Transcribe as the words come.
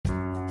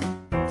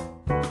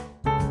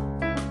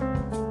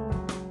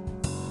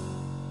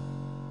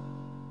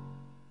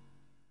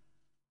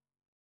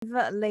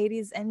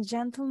Ladies and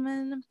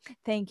gentlemen,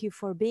 thank you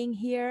for being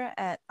here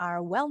at our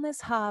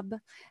Wellness Hub.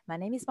 My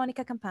name is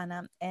Monica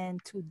Campana,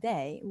 and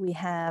today we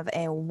have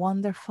a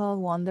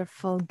wonderful,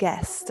 wonderful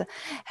guest.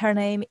 Her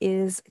name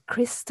is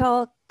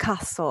Crystal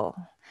Castle.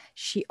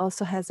 She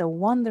also has a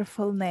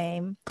wonderful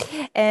name,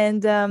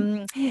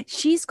 and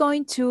she's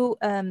going to.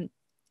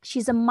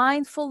 She's a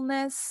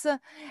mindfulness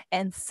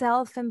and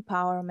self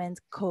empowerment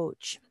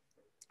coach,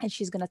 and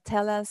she's going to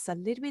tell us a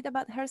little bit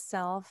about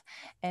herself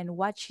and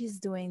what she's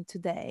doing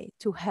today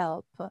to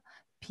help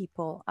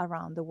people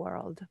around the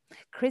world.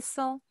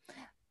 Crystal,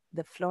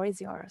 the floor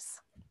is yours.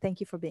 Thank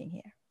you for being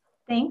here.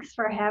 Thanks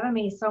for having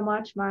me so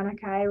much,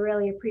 Monica. I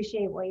really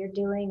appreciate what you're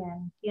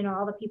doing and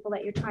all the people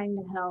that you're trying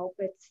to help.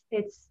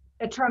 It's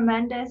a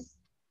tremendous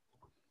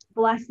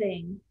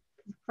blessing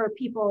for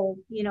people,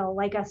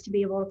 like us to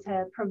be able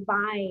to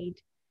provide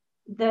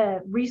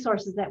the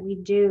resources that we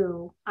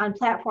do on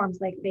platforms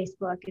like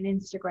Facebook and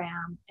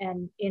Instagram.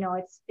 And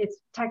it's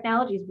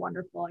technology is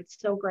wonderful. It's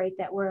so great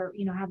that we're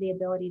have the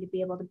ability to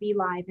be able to be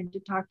live and to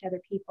talk to other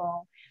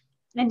people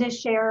and to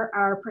share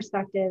our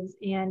perspectives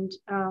and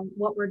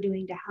what we're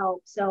doing to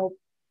help. So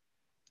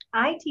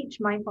I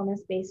teach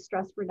mindfulness-based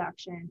stress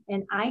reduction,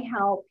 and I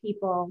help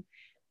people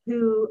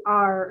who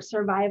are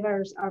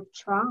survivors of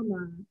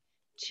trauma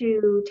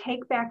to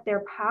take back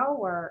their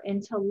power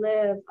and to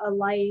live a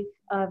life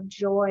of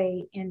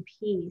joy and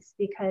peace.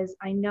 Because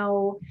I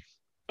know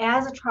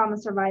as a trauma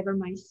survivor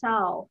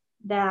myself,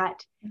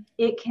 that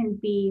it can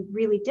be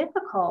really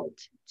difficult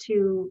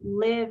to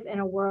live in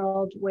a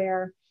world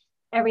where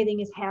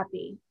everything is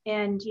happy.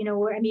 And,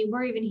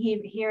 we're even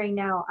hearing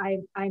now,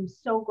 I'm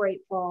so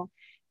grateful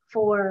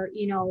for,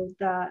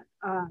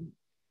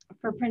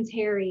 for Prince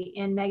Harry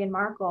and Meghan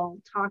Markle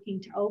talking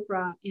to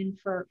Oprah, and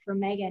for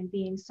Meghan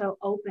being so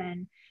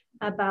open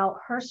about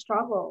her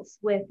struggles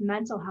with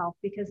mental health,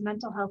 because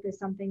mental health is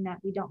something that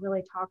we don't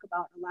really talk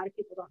about. A lot of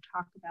people don't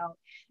talk about,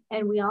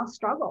 and we all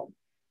struggle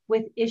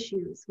with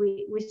issues.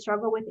 We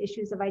struggle with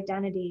issues of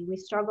identity. We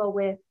struggle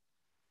with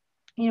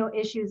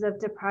issues of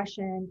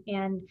depression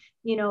and,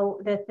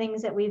 the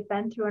things that we've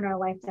been through in our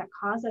life that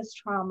cause us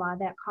trauma,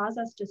 that cause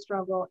us to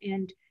struggle.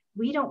 And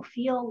we don't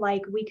feel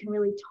like we can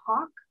really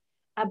talk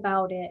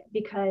about it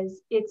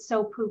because it's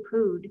so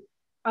poo-pooed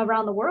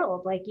around the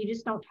world. Like, you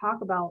just don't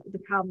talk about the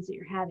problems that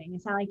you're having.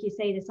 It's not like you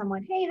say to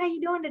someone, "Hey, how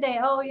you doing today?"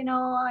 "Oh,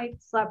 I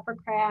slept for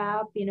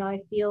crap. I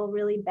feel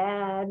really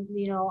bad. I'm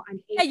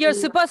Yeah, you're achy,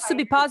 supposed to I'm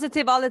be tired."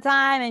 positive all the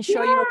time and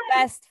show your Yeah.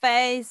 best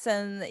face,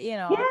 and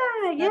Yeah.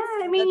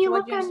 I mean, that's you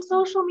what look you're. on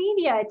social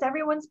media, it's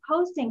everyone's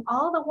posting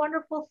all the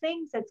wonderful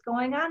things that's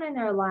going on in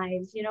their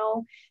lives.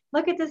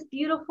 Look at this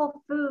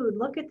beautiful food.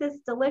 Look at this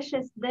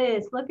delicious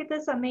this. Look at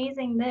this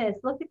amazing this.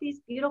 Look at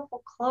these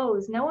beautiful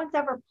clothes. No one's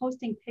ever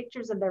posting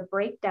pictures of their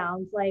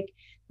breakdowns. Like,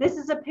 this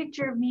is a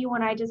picture of me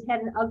when I just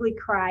had an ugly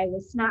cry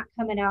with snot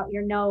coming out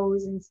your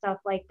nose and stuff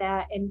like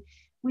that. And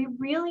we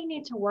really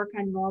need to work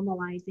on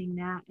normalizing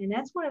that. And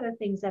that's one of the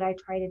things that I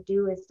try to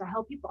do, is to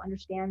help people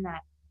understand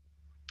that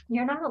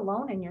you're not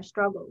alone in your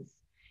struggles.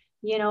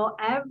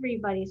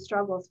 Everybody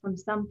struggles from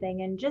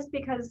something. And just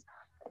because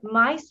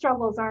my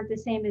struggles aren't the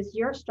same as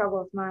your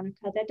struggles,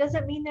 Monica, that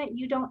doesn't mean that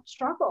you don't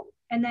struggle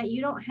and that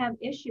you don't have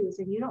issues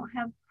and you don't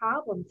have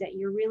problems that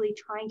you're really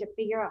trying to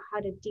figure out how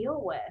to deal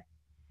with.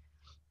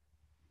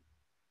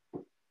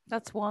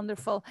 That's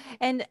wonderful.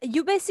 And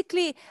you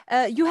basically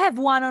you have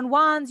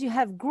one-on-ones, you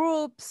have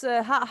groups.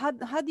 How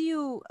do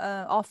you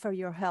offer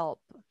your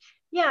help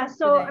Yeah,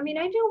 so today? I mean,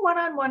 I do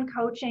one-on-one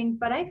coaching,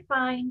 but I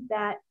find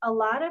that a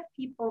lot of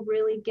people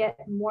really get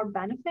more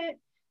benefit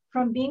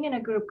from being in a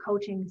group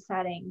coaching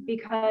setting,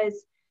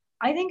 because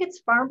I think it's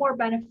far more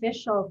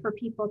beneficial for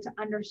people to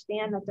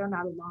understand that they're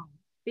not alone.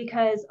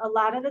 Because a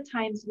lot of the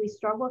times we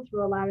struggle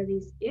through a lot of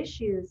these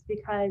issues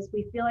because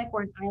we feel like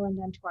we're an island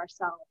unto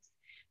ourselves.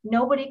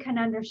 Nobody can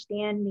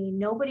understand me,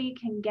 nobody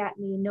can get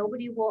me,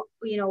 nobody will,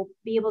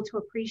 be able to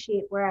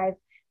appreciate where I've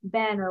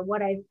been or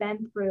what I've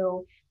been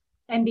through.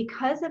 And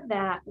because of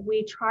that,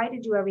 we try to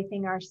do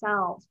everything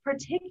ourselves,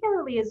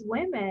 particularly as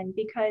women,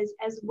 because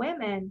as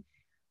women,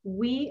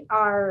 we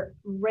are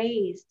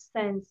raised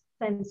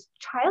since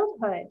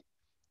childhood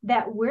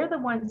that we're the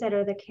ones that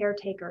are the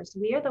caretakers.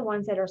 We are the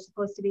ones that are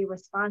supposed to be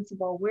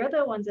responsible. We're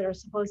the ones that are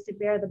supposed to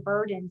bear the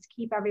burdens,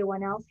 keep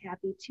everyone else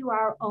happy to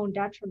our own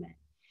detriment.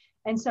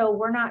 And so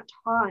we're not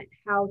taught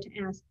how to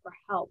ask for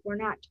help. We're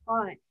not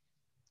taught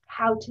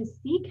how to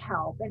seek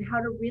help and how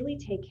to really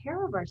take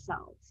care of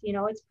ourselves.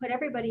 It's put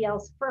everybody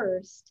else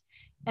first.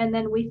 And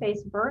then we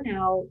face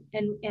burnout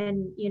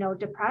and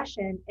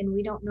depression, and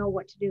we don't know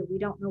what to do. We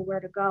don't know where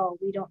to go.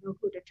 We don't know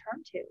who to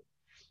turn to.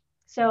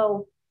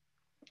 So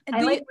And I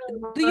do you like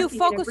really do you working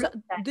in a focus group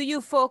setting. do you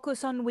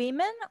focus on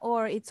women,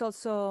 or it's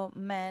also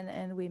men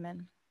and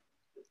women?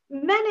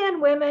 Men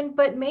and women,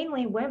 but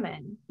mainly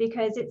women,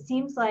 because it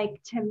seems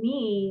like, to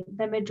me,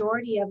 the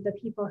majority of the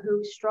people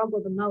who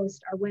struggle the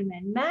most are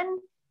women. Men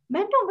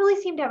don't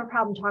really seem to have a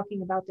problem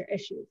talking about their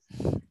issues.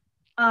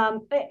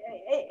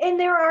 And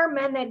there are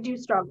men that do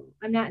struggle.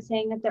 I'm not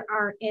saying that there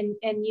aren't.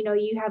 And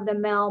you have the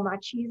male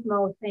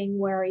machismo thing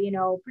where,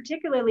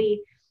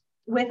 particularly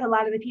with a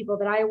lot of the people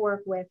that I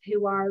work with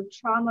who are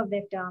trauma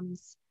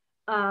victims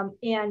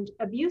and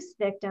abuse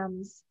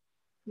victims,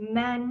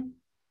 men,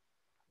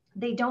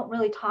 they don't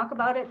really talk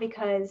about it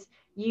because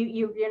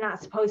you're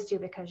not supposed to,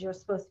 because you're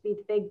supposed to be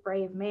the big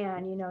brave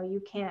man.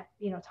 You can't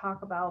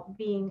talk about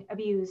being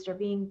abused or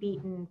being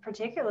beaten,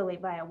 particularly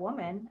by a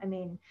woman. I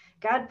mean,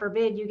 God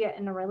forbid you get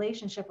in a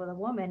relationship with a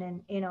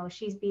woman and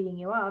she's beating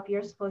you up.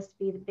 You're supposed to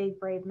be the big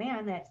brave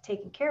man that's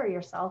taking care of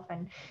yourself.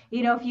 And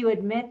if you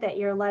admit that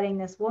you're letting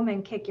this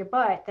woman kick your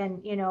butt,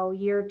 then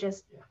you're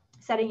just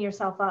setting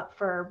yourself up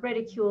for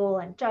ridicule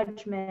and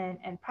judgment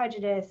and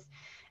prejudice.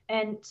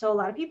 And so a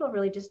lot of people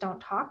really just don't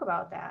talk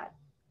about that.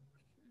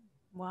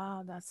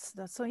 Wow, that's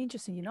so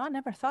interesting. I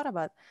never thought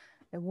about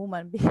a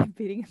woman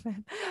beating a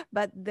man,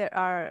 but there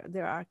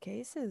are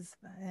cases,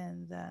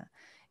 and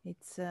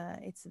it's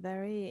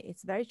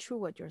very true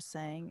what you're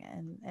saying,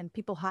 and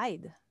people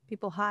hide.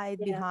 People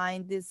hide Yeah.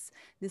 behind this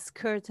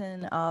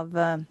curtain of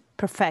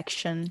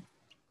perfection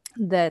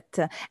that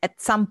at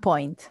some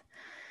point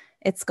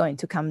it's going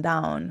to come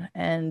down,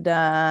 and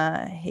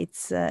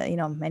it's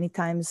many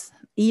times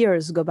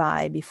years go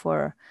by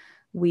before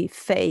we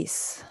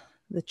face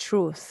the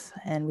truth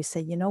and we say,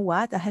 you know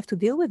what, I have to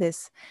deal with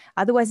this,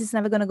 otherwise it's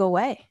never going to go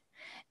away.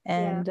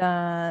 And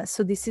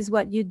so this is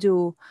what you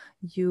do.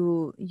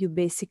 You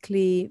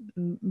basically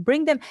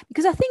bring them,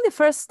 because I think the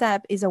first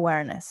step is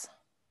awareness.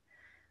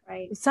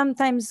 Right.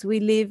 Sometimes we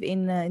live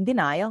in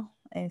denial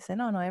and say,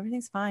 no,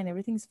 everything's fine,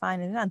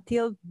 and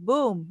until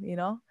boom,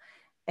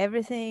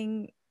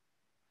 everything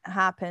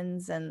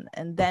happens, and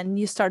then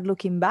you start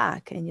looking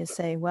back and you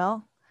say,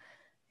 well,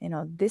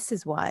 this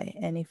is why.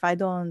 And if I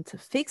don't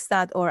fix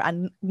that or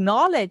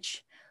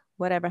acknowledge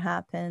whatever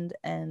happened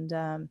and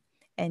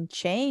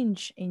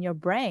change in your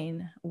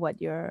brain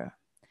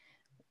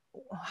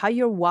how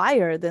you're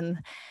wired, and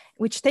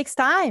which takes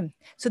time.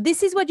 So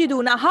this is what you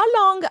do. Now, how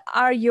long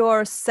are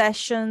your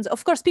sessions?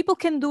 Of course, people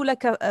can do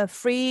like a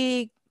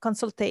free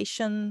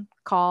consultation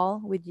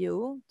call with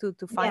you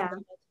to find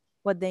out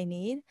what they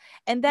need.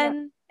 And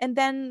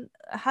then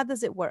how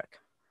does it work?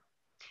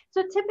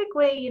 So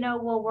typically,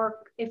 we'll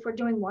work, if we're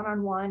doing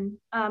one-on-one,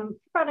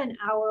 about an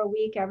hour a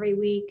week, every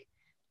week.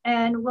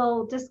 And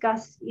we'll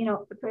discuss,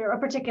 a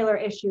particular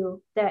issue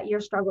that you're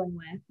struggling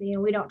with.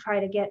 We don't try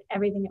to get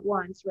everything at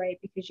once, right?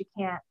 Because you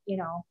can't,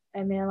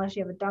 unless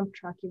you have a dump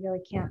truck, you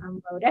really can't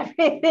unload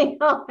everything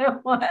all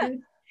at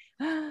once.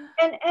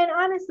 And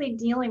honestly,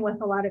 dealing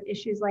with a lot of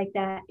issues like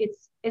that,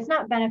 it's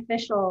not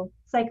beneficial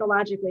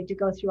psychologically to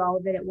go through all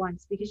of it at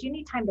once, because you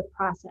need time to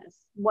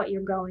process what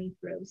you're going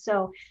through.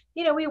 So,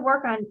 we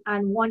work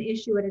on one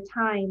issue at a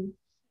time,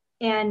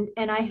 and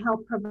I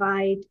help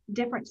provide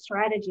different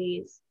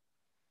strategies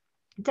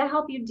to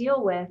help you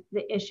deal with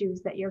the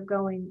issues that you're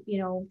going,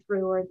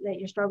 through, or that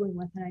you're struggling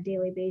with on a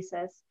daily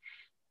basis.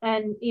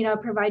 And,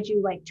 provide you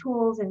like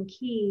tools and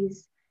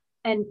keys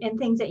and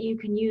things that you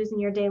can use in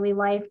your daily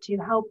life to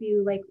help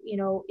you, like,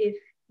 if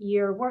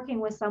you're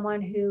working with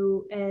someone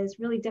who is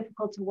really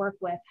difficult to work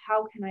with,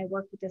 how can I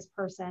work with this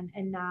person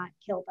and not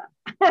kill them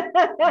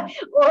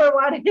or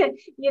want to,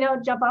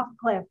 jump off a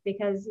cliff?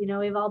 Because,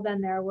 we've all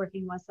been there,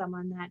 working with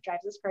someone that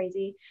drives us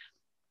crazy,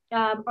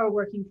 or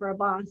working for a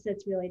boss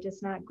that's really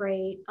just not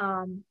great.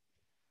 Or,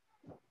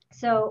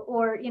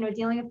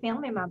 dealing with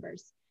family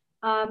members,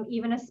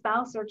 even a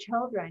spouse or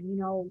children,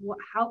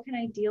 how can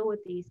I deal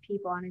with these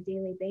people on a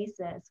daily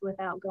basis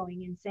without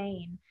going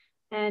insane?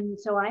 And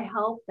so I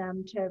help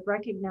them to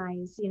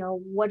recognize,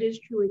 what is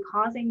truly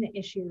causing the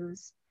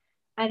issues,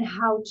 and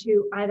how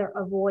to either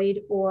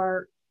avoid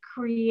or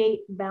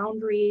create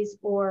boundaries,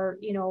 or,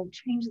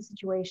 change the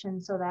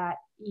situation so that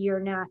you're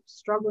not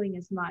struggling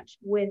as much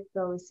with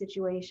those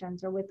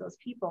situations or with those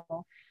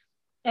people.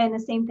 And the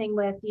same thing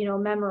with,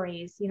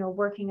 memories,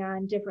 working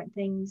on different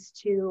things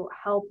to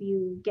help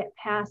you get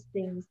past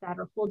things that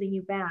are holding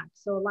you back.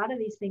 So a lot of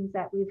these things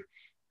that we've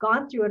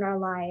gone through in our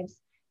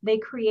lives, they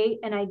create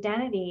an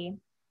identity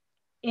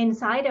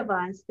inside of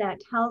us that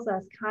tells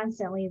us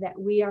constantly that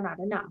we are not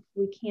enough.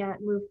 We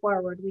can't move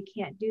forward. We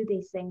can't do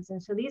these things.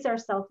 And so these are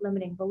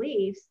self-limiting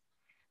beliefs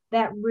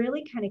that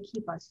really kind of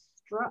keep us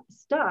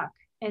stuck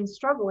and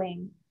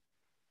struggling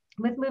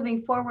with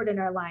moving forward in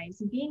our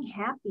lives and being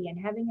happy and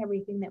having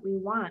everything that we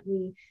want.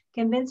 We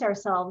convince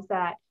ourselves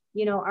that,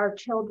 our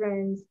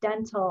children's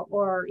dental,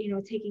 or,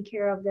 taking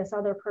care of this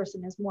other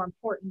person is more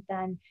important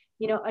than,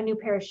 a new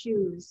pair of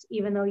shoes,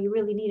 even though you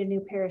really need a new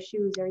pair of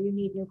shoes, or you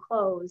need new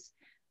clothes.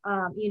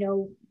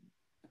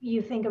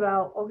 You think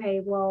about,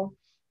 okay, well,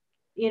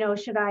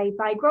 should I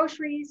buy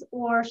groceries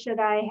or should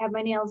I have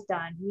my nails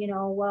done?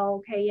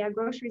 Well, okay, yeah,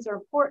 groceries are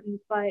important,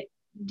 but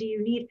do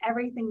you need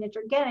everything that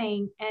you're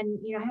getting? And,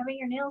 having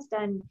your nails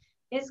done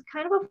is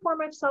kind of a form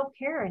of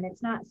self-care, and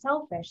it's not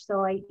selfish.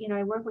 So I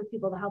work with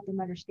people to help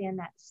them understand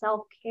that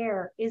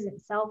self-care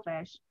isn't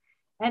selfish.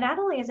 And not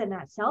only is it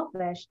not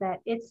selfish,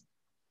 that it's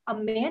a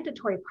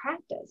mandatory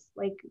practice.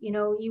 Like,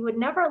 you would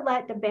never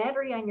let the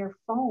battery on your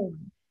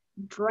phone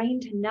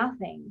drain to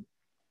nothing,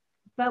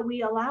 but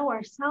we allow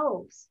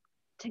ourselves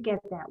to get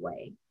that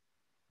way.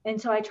 And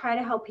so I try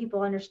to help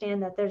people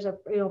understand that there's a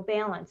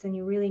balance, and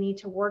you really need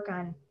to work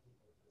on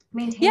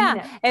maintaining Yeah,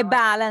 that a balance.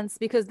 balance,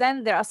 because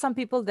then there are some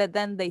people that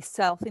then they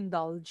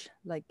self-indulge,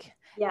 like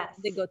they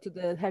Yes. go to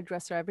the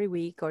hairdresser every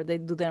week, or they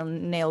do their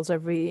nails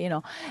every,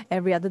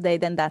 every other day.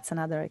 Then that's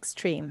another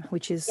extreme,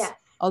 which is Yes.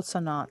 also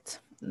not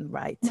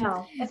right.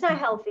 No, it's not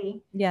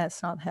healthy. Yeah,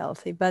 it's not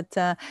healthy, but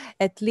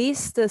at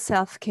least the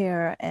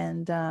self-care,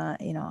 and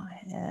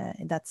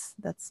that's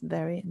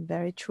very,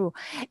 very true.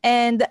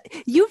 And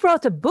you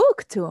wrote a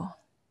book too.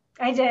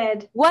 I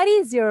did. What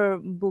is your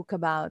book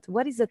about?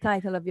 What is the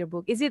title of your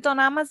book? Is it on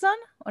Amazon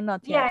or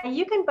not yet? Yeah,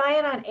 you can buy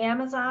it on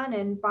Amazon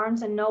and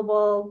Barnes and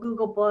Noble,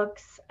 Google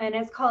Books, and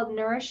it's called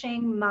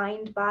Nourishing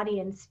Mind,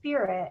 Body, and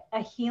Spirit: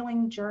 A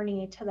Healing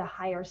Journey to the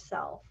Higher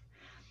Self.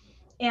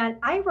 And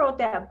I wrote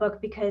that book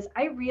because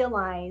I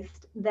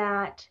realized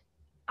that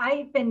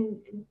I've been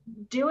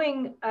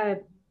doing a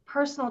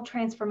personal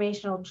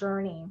transformational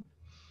journey,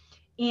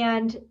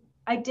 and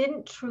I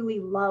didn't truly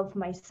love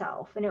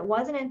myself. And it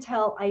wasn't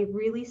until I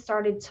really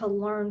started to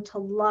learn to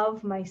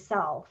love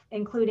myself,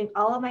 including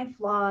all of my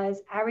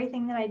flaws,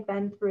 everything that I'd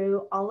been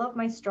through, all of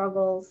my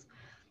struggles,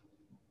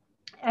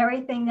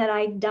 everything that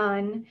I'd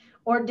done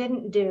or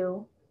didn't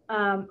do.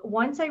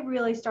 Once I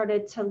really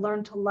started to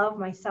learn to love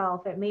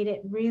myself, it made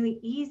it really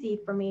easy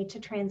for me to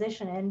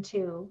transition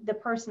into the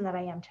person that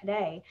I am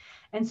today.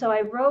 And so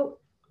I wrote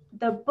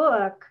the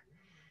book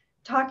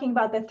talking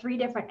about the three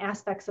different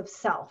aspects of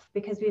self,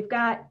 because we've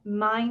got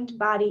mind,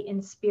 body,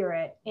 and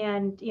spirit.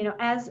 And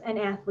as an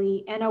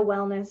athlete and a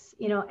wellness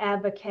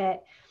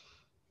advocate,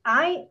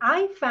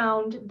 I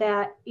found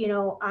that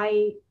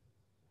I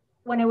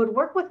when I would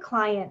work with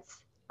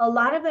clients, a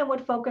lot of them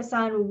would focus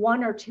on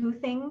one or two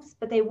things,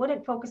 but they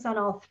wouldn't focus on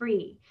all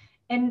three.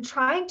 And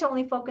trying to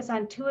only focus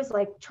on two is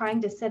like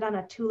trying to sit on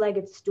a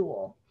two-legged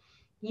stool.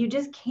 You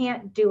just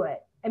can't do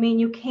it. I mean,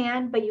 you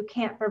can, but you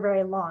can't for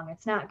very long.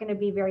 It's not going to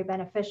be very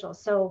beneficial.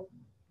 So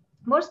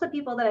most of the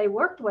people that I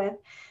worked with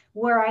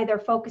were either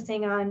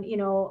focusing on,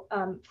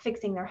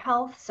 fixing their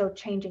health, so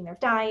changing their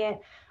diet,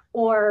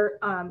 or,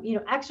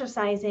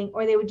 exercising,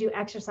 or they would do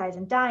exercise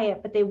and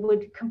diet, but they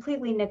would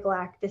completely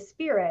neglect the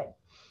spirit,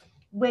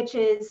 which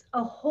is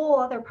a whole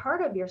other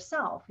part of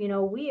yourself.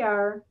 We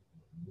are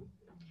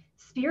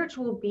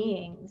spiritual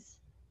beings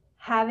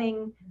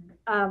having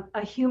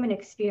a human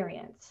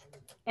experience.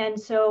 And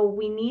so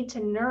we need to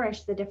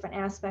nourish the different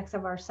aspects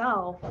of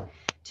ourselves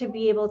to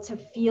be able to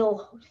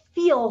feel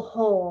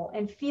whole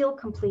and feel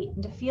complete,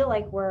 and to feel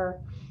like we're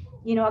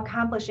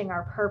accomplishing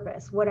our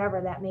purpose, whatever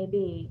that may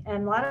be.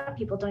 And a lot of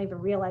people don't even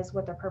realize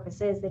what their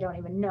purpose is. They don't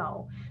even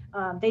know.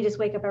 They just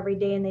wake up every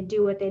day and they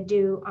do what they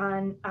do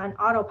on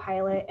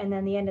autopilot, and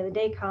then the end of the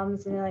day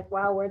comes and they're like,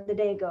 wow, where'd the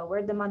day go?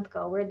 Where'd the month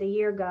go? Where'd the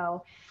year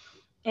go?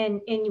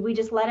 And we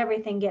just let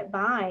everything get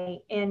by.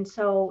 And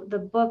so the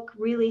book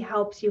really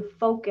helps you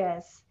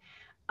focus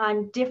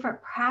on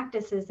different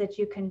practices that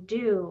you can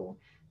do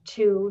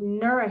to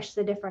nourish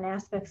the different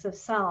aspects of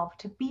self,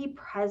 to be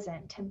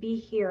present, to be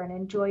here and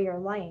enjoy your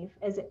life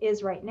as it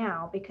is right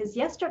now, because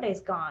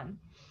yesterday's gone.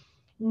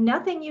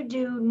 Nothing you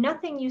do,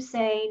 nothing you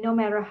say, no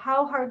matter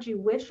how hard you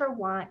wish or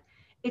want,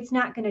 it's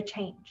not going to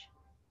change.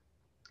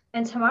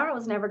 And tomorrow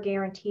is never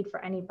guaranteed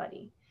for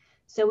anybody.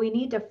 So we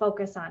need to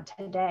focus on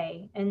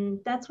today. And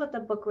that's what the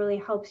book really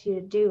helps you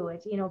to do.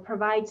 It,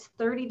 provides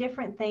 30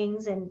 different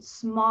things and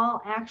small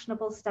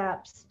actionable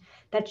steps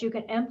that you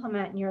can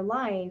implement in your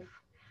life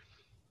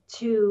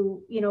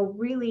to,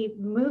 really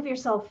move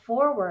yourself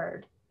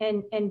forward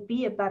and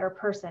be a better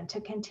person, to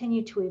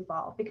continue to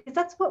evolve, because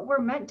that's what we're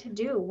meant to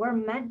do. We're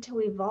meant to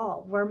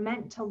evolve. We're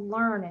meant to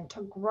learn and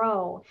to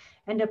grow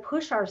and to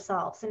push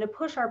ourselves and to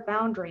push our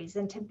boundaries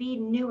and to be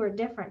newer,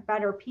 different,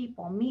 better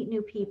people, meet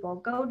new people,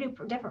 go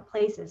to different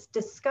places,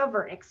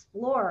 discover,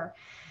 explore.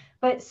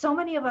 But so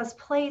many of us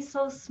play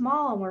so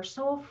small, and we're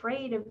so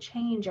afraid of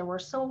change, and we're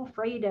so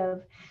afraid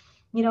of,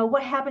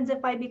 what happens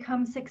if I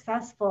become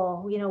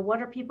successful?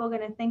 What are people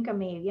going to think of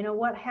me?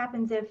 What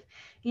happens if,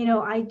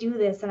 I do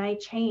this and I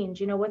change?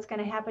 What's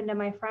going to happen to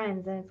my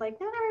friends? And it's like,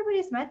 not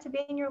everybody's meant to be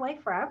in your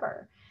life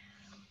forever.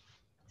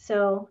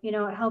 So,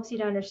 it helps you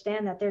to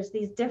understand that there's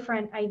these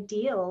different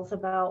ideals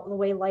about the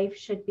way life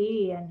should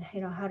be, and,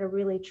 how to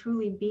really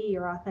truly be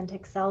your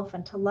authentic self,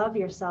 and to love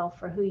yourself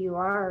for who you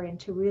are, and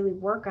to really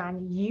work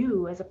on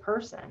you as a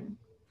person.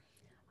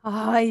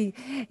 Oh,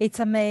 it's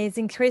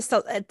amazing.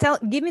 Crystal,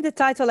 give me the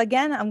title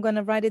again. I'm going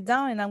to write it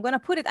down and I'm going to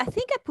put it. I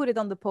think I put it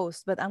on the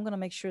post, but I'm going to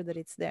make sure that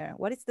it's there.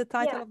 What is the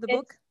Yeah, title of the it's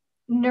book?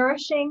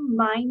 Nourishing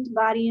Mind,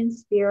 Body, and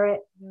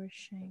Spirit: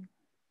 Nourishing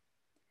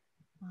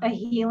A Mind.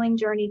 Healing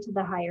Journey to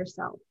the Higher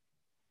Self.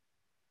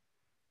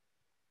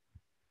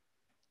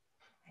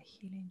 A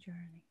Healing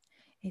Journey.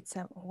 It's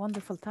a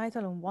wonderful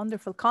title and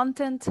wonderful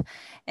content.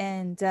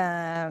 And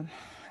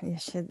you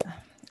should,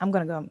 I'm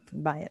gonna go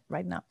buy it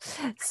right now.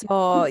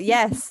 So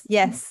yes,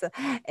 yes.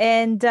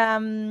 And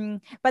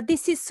but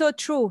this is so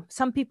true.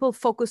 Some people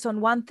focus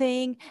on one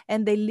thing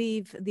and they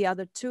leave the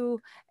other two,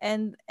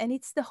 and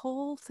it's the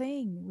whole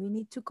thing. We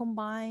need to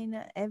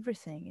combine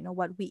everything, you know,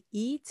 what we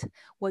eat,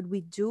 what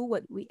we do,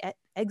 what we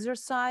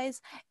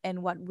exercise, and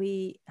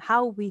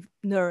how we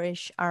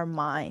nourish our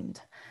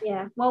mind.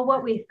 Yeah. Well,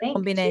 what we think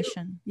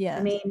Combination. too. Yeah.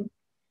 I mean,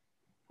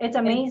 it's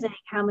amazing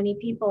how many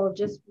people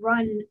just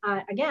run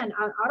again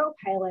on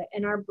autopilot,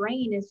 and our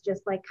brain is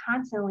just like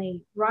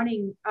constantly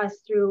running us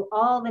through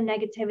all the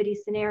negativity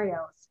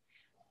scenarios,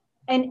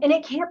 and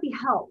it can't be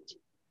helped.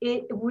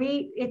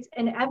 It's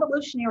an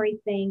evolutionary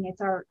thing.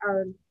 It's our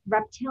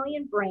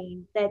reptilian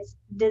brain that's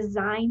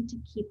designed to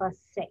keep us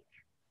safe.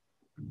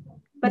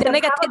 But the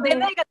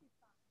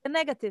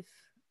negative,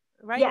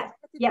 right?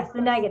 Yes,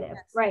 the negative,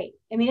 yes. Right.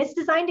 I mean, it's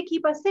designed to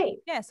keep us safe.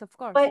 Yes, of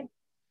course. But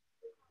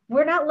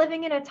we're not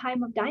living in a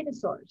time of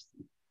dinosaurs.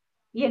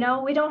 You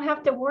know, we don't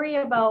have to worry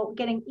about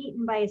getting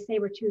eaten by a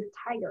saber-toothed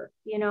tiger,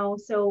 you know,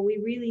 so we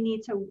really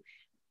need to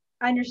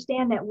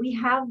understand that we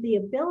have the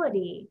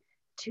ability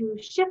to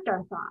shift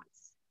our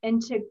thoughts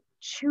and to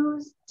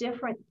choose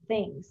different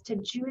things, to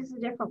choose a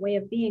different way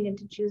of being, and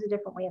to choose a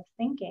different way of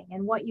thinking.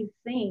 And what you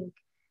think,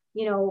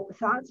 you know,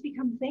 thoughts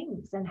become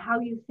things, and how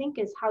you think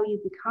is how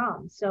you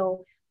become.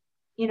 So,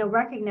 you know,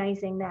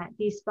 recognizing that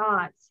these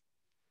thoughts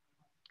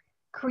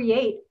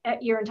create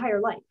your entire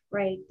life,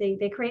 right?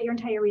 They create your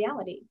entire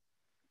reality.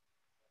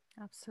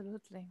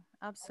 Absolutely.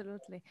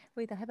 Absolutely.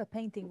 Wait, I have a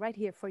painting right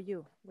here for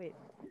you. Wait.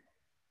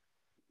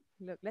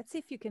 Look, let's see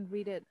if you can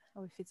read it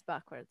or if it's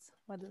backwards.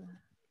 Look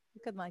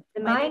at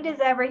the mind is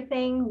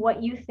everything.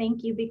 What you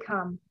think, you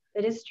become.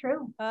 That is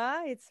true.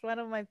 It's one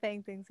of my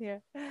paintings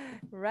here,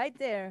 right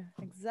there.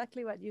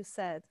 Exactly what you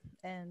said,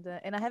 and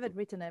I have it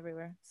written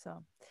everywhere.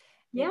 So,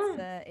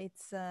 yeah,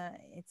 it's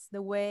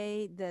the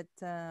way that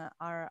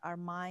our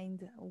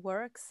mind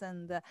works,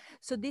 and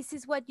so this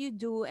is what you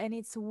do, and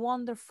it's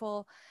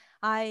wonderful.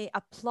 I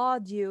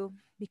applaud you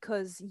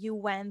because you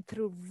went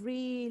through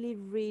really,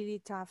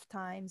 really tough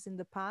times in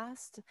the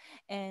past,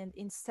 and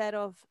instead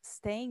of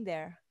staying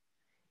there,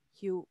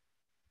 you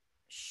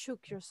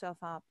shook yourself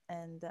up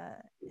and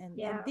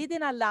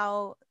didn't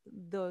allow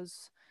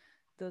those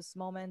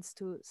moments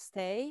to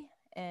stay,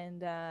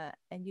 and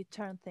you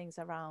turn things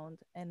around,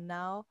 and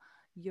now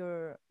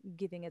you're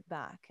giving it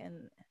back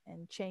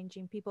and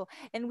changing people.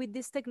 And with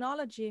this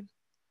technology,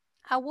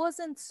 I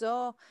wasn't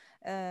so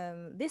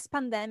this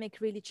pandemic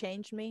really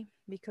changed me,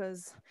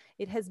 because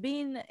it has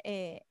been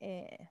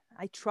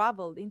I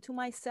traveled into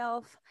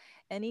myself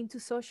and into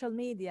social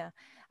media.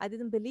 I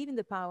didn't believe in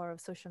the power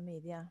of social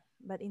media,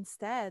 but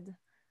instead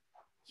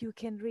you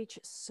can reach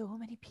so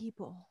many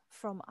people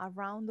from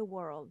around the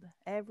world,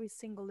 every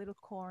single little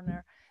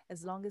corner,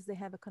 as long as they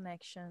have a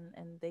connection,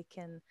 and they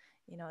can,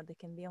 you know, they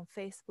can be on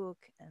Facebook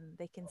and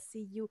they can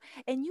see you.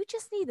 And you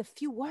just need a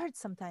few words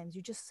sometimes.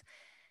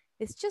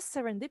 It's just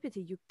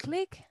serendipity. You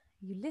click,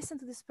 you listen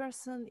to this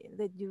person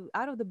that you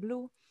out of the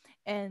blue,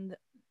 and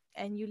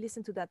you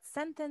listen to that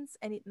sentence,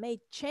 and it may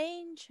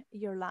change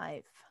your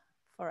life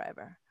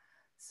forever.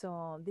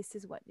 So this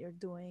is what you're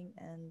doing,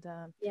 and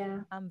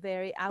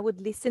I would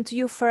listen to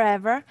you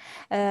forever.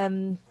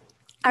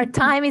 Our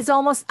time is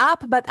almost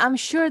up, but I'm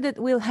sure that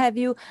we'll have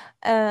you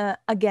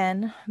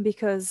again,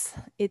 because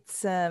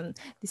it's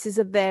this is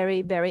a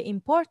very, very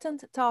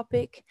important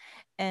topic,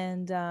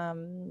 and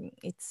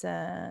it's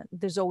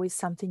there's always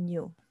something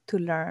new to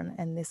learn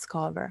and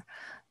discover.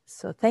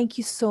 So thank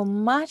you so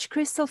much,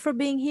 Crystal, for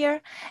being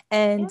here,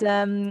 and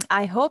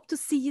I hope to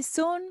see you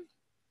soon.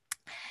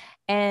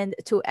 And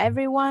to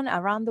everyone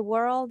around the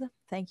world,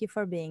 thank you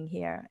for being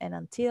here, and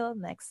until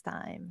next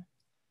time.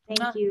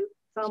 Thank you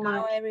so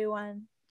much, everyone.